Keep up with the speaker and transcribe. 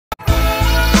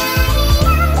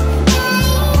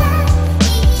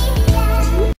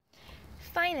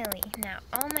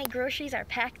groceries are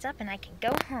packed up and I can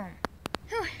go home.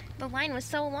 Whew, the line was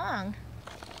so long.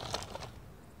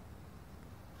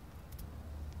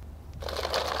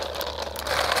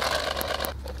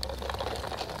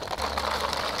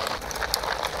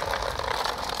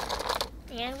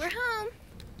 And we're home.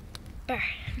 Brr.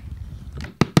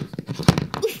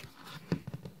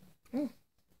 Ooh.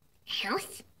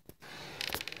 House?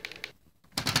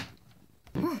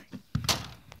 Ooh.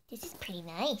 This is pretty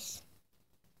nice.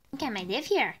 I think I might live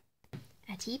here.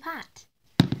 A teapot.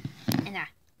 And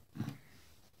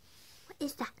what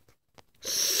is that?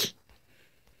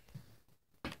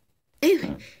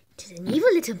 Ooh, it's an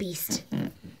evil little beast.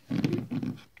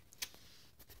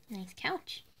 Nice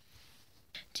couch.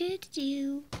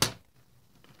 Do-do-do.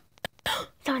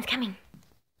 Someone's coming.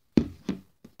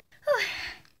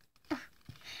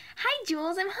 Hi,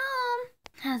 Jules, I'm home.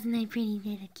 How's my pretty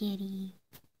little kitty?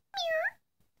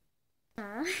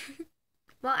 Meow.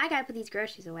 Well, I gotta put these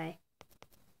groceries away.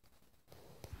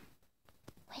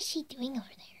 What's she doing over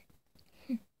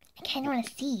there? I kinda wanna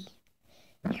see.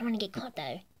 I don't wanna get caught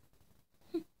though.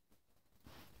 Meow.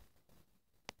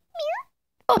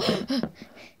 Oh!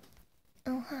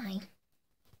 Oh, hi.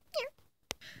 Meow.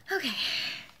 Okay.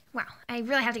 Wow, I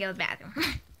really have to go to the bathroom.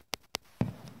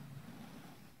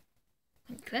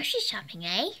 Grocery shopping,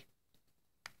 eh?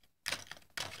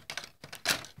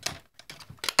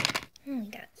 We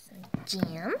got some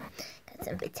jam, got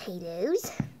some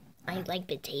potatoes. I like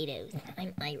potatoes.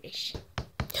 I'm Irish.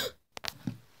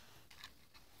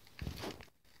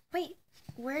 Wait,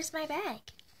 where's my bag?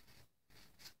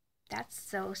 That's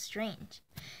so strange.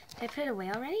 Did I put it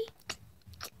away already?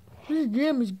 This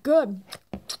jam is good.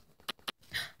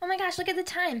 Oh my gosh, look at the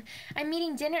time. I'm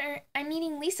meeting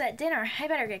Lisa at dinner. I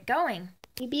better get going.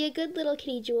 You be a good little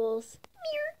kitty, Jules.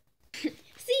 Meow.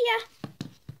 See ya.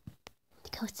 The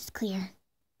coast is clear.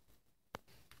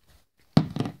 Put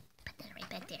that right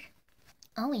back there.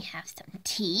 Oh, we have some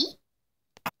tea.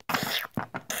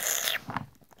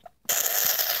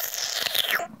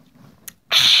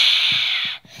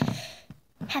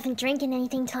 Haven't drank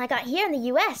anything till I got here in the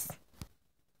U.S.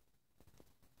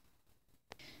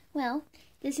 Well,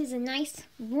 this is a nice,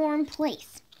 warm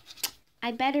place.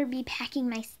 I better be packing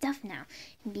my stuff now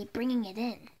and be bringing it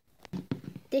in.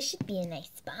 This should be a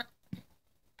nice spot.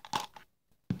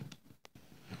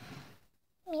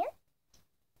 Meow.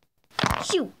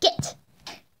 Shoo, get!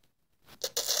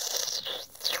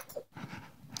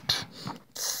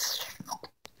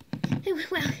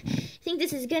 Well, I think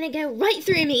this is gonna go right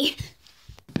through me.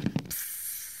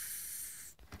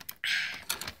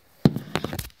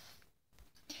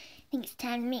 I think it's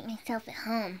time to make myself at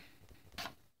home.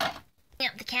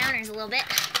 Up the counters a little bit.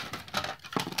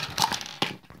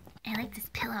 I like this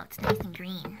pillow, it's nice and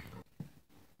green.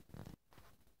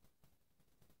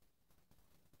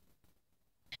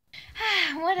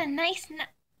 What a nice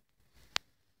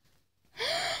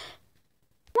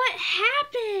What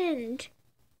happened?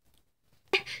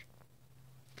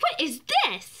 What is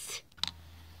this?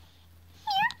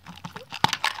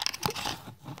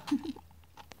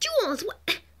 Jules, what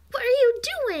are you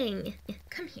doing?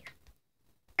 Come here.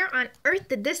 Where on earth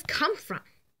did this come from?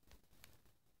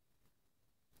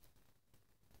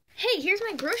 Hey, here's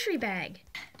my grocery bag.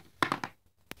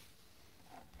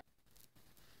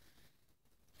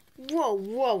 Whoa,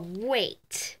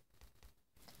 wait.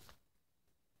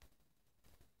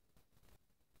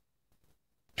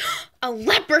 A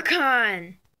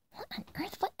leprechaun! What on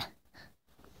earth? What?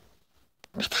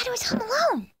 I thought it was Home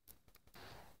Alone.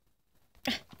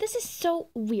 This is so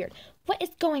weird. What is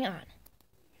going on?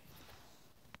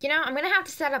 You know, I'm gonna have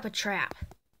to set up a trap.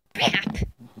 Trap?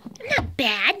 I'm not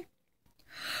bad.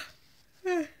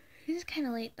 It's kind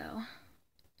of late, though.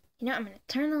 You know, I'm gonna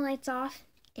turn the lights off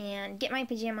and get my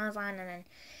pajamas on and then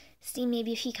see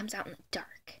maybe if he comes out in the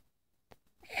dark.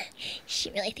 She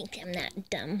really thinks I'm not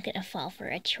dumb. Gonna fall for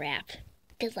a trap.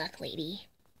 Good luck, lady.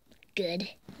 Good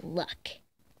luck.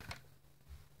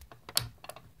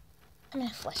 I'm gonna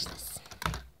flush this.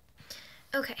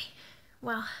 Okay,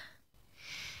 well,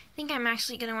 I think I'm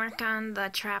actually gonna work on the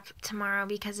trap tomorrow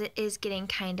because it is getting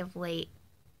kind of late.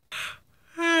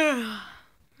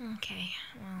 Okay,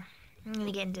 well, I'm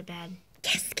gonna get into bed.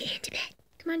 Yes, get into bed.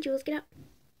 Come on, Jules, get up.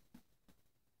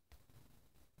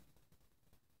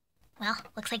 Well,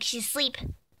 looks like she's asleep.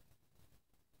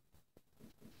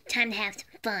 Time to have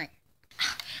some fun.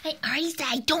 I already said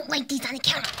I don't like these on the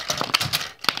counter.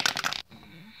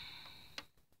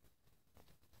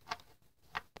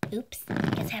 Oops,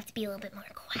 guess I have to be a little bit more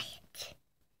quiet.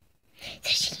 So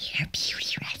she can get her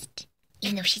beauty rest,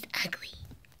 even though she's ugly.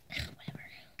 Whatever.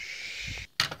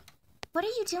 What are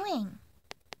you doing?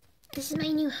 This is my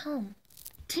new home.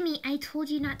 Timmy, I told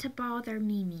you not to bother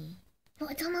Mimi. Well,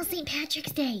 it's almost St.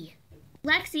 Patrick's Day.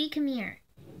 Lexi, come here.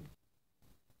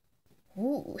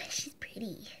 Ooh, she's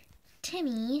pretty.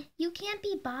 Timmy, you can't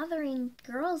be bothering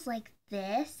girls like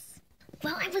this.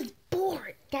 Well, I was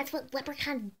bored. That's what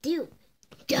leprechauns do.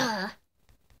 Duh.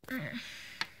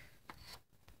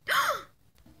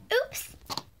 Oops.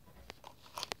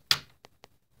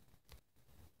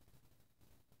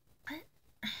 What?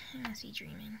 I must be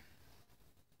dreaming.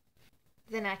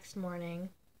 The next morning.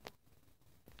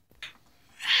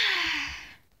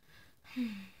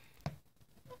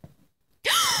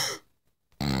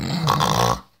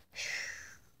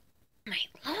 My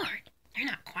lord, they're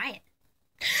not quiet.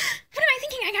 What am I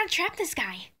thinking? I gotta trap this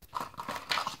guy.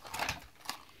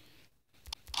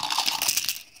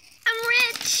 I'm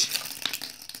rich.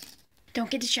 Don't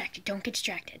get distracted. Don't get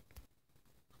distracted.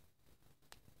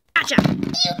 Gotcha. What are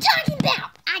you talking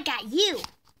about? I got you.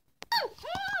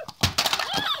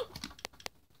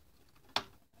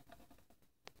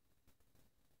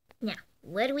 Now,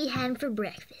 what are we having for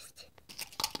breakfast?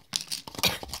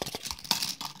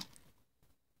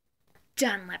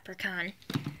 Done, leprechaun.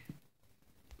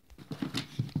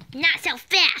 Not so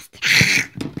fast!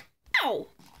 Ow!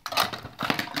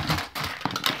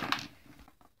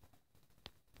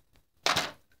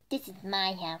 This is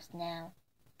my house now.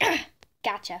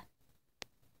 Gotcha.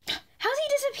 How's he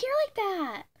disappear like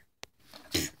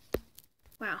that?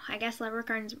 Wow, I guess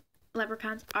leprechauns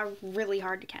are really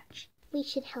hard to catch. We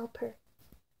should help her.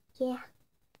 Yeah.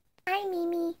 Hi,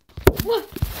 Mimi. Whoa!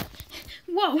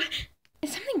 Whoa!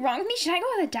 Is something wrong with me? Should I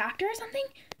go to the doctor or something?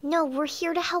 No, we're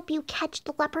here to help you catch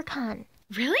the leprechaun.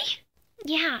 Really?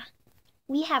 Yeah.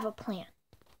 We have a plan.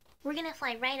 We're gonna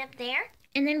fly right up there,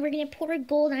 and then we're gonna pour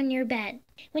gold on your bed.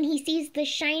 When he sees the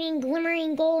shining,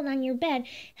 glimmering gold on your bed,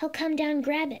 he'll come down and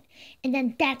grab it. And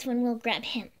then that's when we'll grab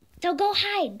him. So go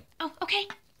hide. Oh, okay.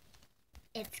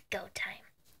 It's go time.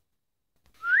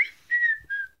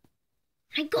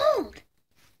 My gold!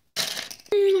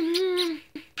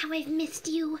 How I've missed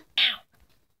you. Ow.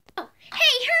 Oh,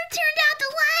 hey, who turned out the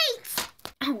lights?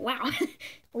 Oh, wow.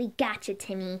 We got you,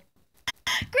 Timmy.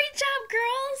 Great job,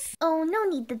 girls. Oh, no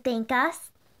need to thank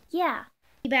us. Yeah.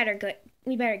 We better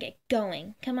get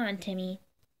going. Come on, Timmy.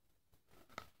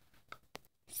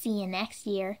 See you next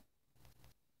year.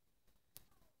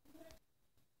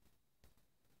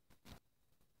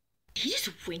 Did he just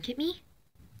wink at me?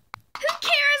 Who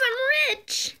cares? I'm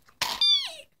rich.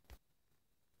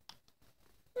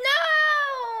 No!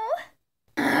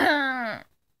 I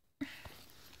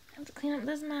have to clean up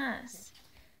this mess.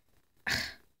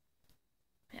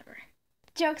 Whatever.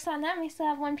 Joke's on them. We still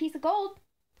have one piece of gold.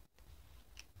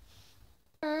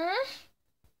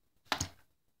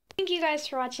 Thank you guys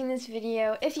for watching this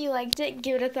video. If you liked it,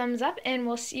 give it a thumbs up, and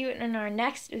we'll see you in our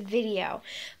next video.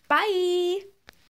 Bye!